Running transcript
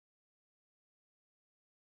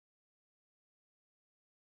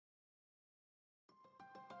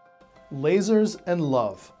Lasers and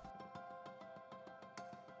Love.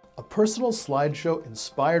 A personal slideshow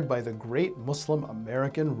inspired by the great Muslim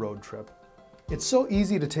American road trip. It's so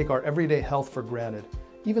easy to take our everyday health for granted.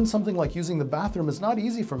 Even something like using the bathroom is not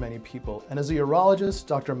easy for many people, and as a urologist,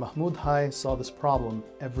 Dr. Mahmood Hai saw this problem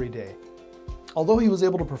every day. Although he was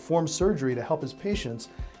able to perform surgery to help his patients,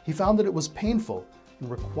 he found that it was painful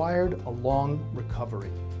and required a long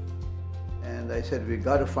recovery. And I said, we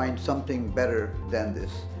got to find something better than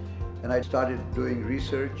this. And I started doing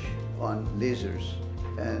research on lasers.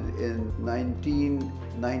 And in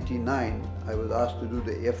 1999, I was asked to do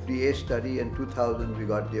the FDA study. In 2000, we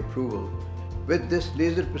got the approval. With this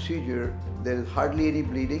laser procedure, there is hardly any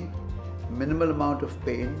bleeding, minimal amount of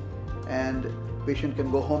pain, and the patient can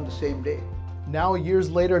go home the same day. Now, years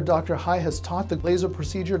later, Dr. Hai has taught the laser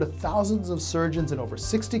procedure to thousands of surgeons in over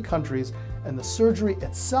 60 countries, and the surgery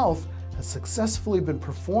itself has successfully been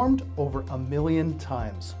performed over 1 million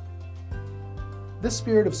times. This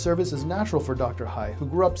spirit of service is natural for Dr. Hai, who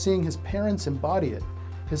grew up seeing his parents embody it.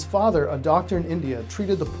 His father, a doctor in India,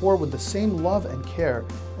 treated the poor with the same love and care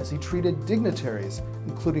as he treated dignitaries,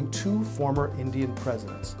 including 2 former Indian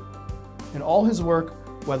presidents. In all his work,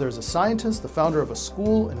 whether as a scientist, the founder of a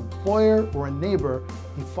school, an employer, or a neighbor,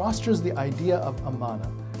 he fosters the idea of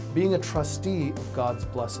amana, being a trustee of God's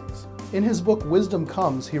blessings. In his book, Wisdom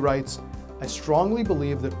Comes, he writes, "I strongly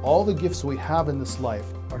believe that all the gifts we have in this life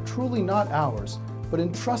are truly not ours, but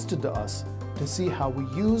entrusted to us to see how we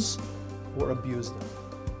use or abuse them."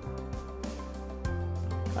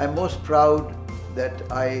 I'm most proud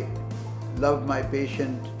that I loved my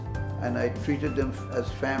patient and I treated them as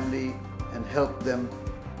family and helped them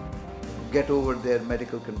get over their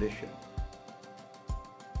medical condition.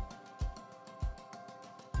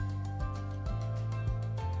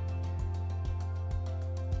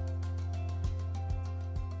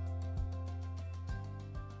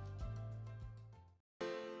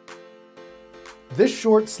 This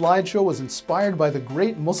short slideshow was inspired by the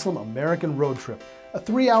great Muslim American road trip, a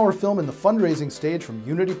 3-hour film in the fundraising stage from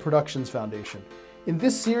Unity Productions Foundation. In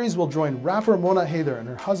this series, we'll join rapper Mahmood Hai and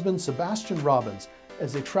her husband Sebastian Robbins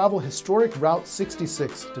as they travel historic Route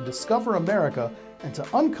 66 to discover America and to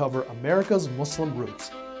uncover America's Muslim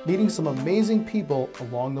roots, meeting some amazing people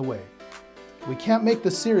along the way. We can't make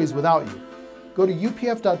this series without you. Go to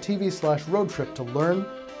upf.tv/roadtrip to learn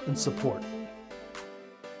and support.